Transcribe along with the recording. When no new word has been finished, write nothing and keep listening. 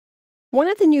One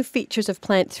of the new features of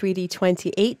Plant 3D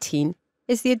 2018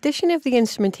 is the addition of the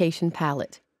instrumentation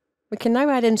palette. We can now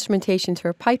add instrumentation to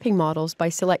our piping models by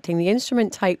selecting the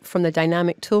instrument type from the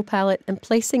dynamic tool palette and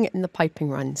placing it in the piping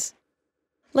runs.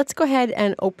 Let's go ahead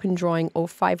and open drawing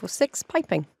 0506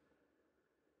 piping.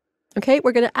 Okay,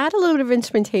 we're going to add a little bit of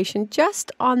instrumentation just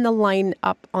on the line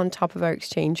up on top of our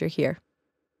exchanger here.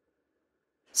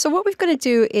 So what we're going to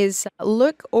do is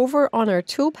look over on our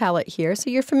tool palette here. So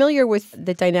you're familiar with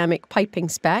the dynamic piping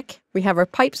spec. We have our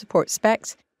pipe support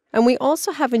specs, and we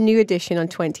also have a new addition on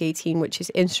 2018, which is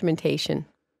instrumentation.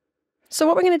 So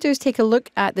what we're going to do is take a look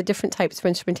at the different types of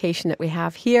instrumentation that we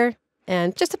have here,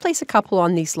 and just to place a couple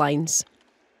on these lines.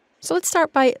 So let's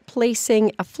start by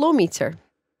placing a flow meter.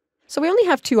 So we only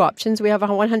have two options. We have a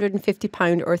 150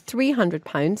 pound or 300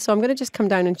 pounds. So I'm going to just come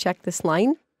down and check this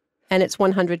line. And it's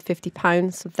 150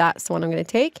 pounds, so that's the one I'm going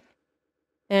to take.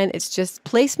 And it's just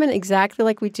placement exactly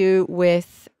like we do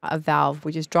with a valve.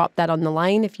 We just drop that on the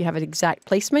line. If you have an exact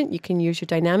placement, you can use your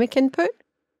dynamic input.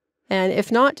 And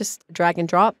if not, just drag and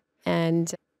drop,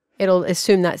 and it'll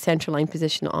assume that center line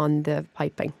position on the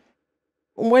piping.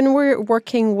 When we're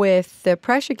working with the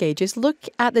pressure gauges, look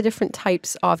at the different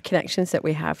types of connections that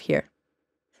we have here.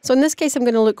 So in this case, I'm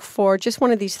going to look for just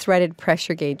one of these threaded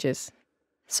pressure gauges.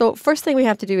 So first thing we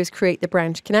have to do is create the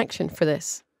branch connection for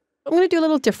this. I'm going to do a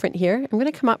little different here. I'm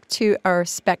going to come up to our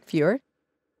spec viewer,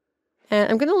 and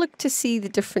I'm going to look to see the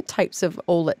different types of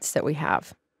OLETs that we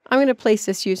have. I'm going to place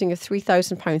this using a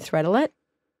 3,000 pound threadolet.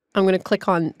 I'm going to click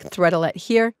on threadolet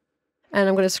here, and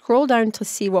I'm going to scroll down to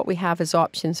see what we have as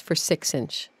options for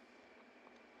 6-inch.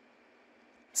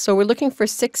 So we're looking for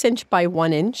 6-inch by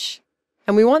 1-inch,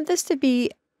 and we want this to be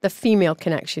the female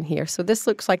connection here. So this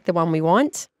looks like the one we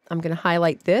want. I'm going to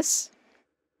highlight this,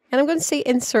 and I'm going to say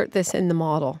insert this in the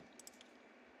model.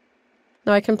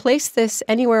 Now I can place this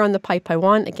anywhere on the pipe I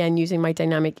want, again using my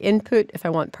dynamic input if I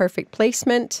want perfect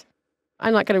placement.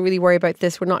 I'm not going to really worry about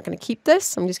this. We're not going to keep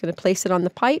this. I'm just going to place it on the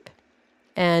pipe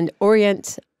and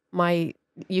orient my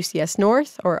UCS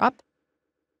north or up.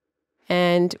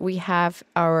 And we have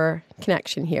our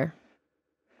connection here.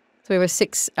 So we have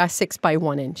a 6 by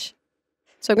 1 inch.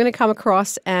 So I'm going to come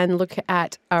across and look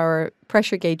at our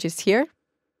pressure gauges here.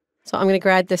 So I'm going to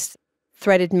grab this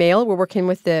threaded male. We're working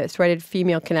with the threaded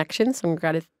female connection. So I'm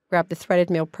going to grab the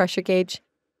threaded male pressure gauge,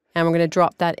 and we're going to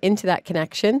drop that into that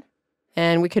connection.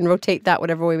 And we can rotate that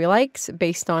whatever way we like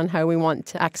based on how we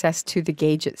want access to the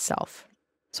gauge itself.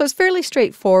 So it's fairly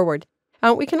straightforward.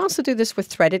 We can also do this with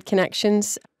threaded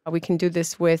connections. We can do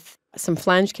this with some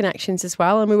flange connections as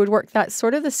well, and we would work that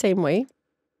sort of the same way.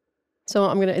 So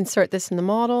I'm going to insert this in the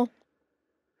model.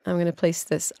 I'm going to place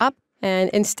this up. And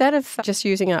instead of just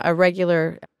using a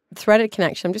regular threaded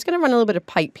connection, I'm just going to run a little bit of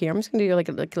pipe here. I'm just going to do like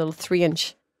a little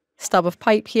 3-inch stub of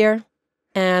pipe here.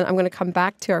 And I'm going to come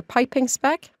back to our piping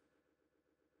spec.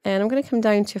 And I'm going to come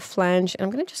down to flange. And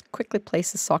I'm going to just quickly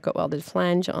place the socket welded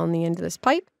flange on the end of this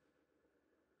pipe.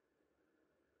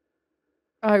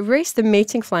 I erased the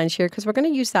mating flange here because we're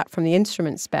going to use that from the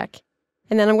instrument spec.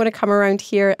 And then I'm going to come around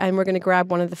here and we're going to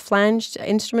grab one of the flanged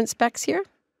instrument specs here.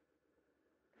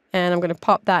 And I'm going to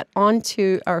pop that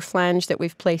onto our flange that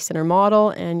we've placed in our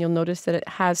model. And you'll notice that it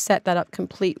has set that up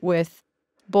complete with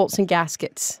bolts and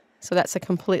gaskets. So that's a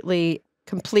completely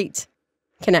complete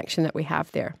connection that we have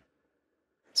there.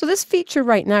 So this feature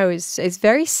right now is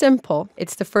very simple.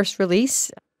 It's the first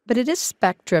release, but it is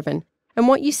spec driven. And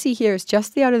what you see here is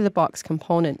just the out-of-the-box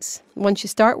components. Once you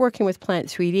start working with Plant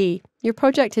 3D, your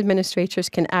project administrators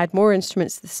can add more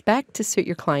instruments to the spec to suit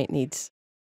your client needs.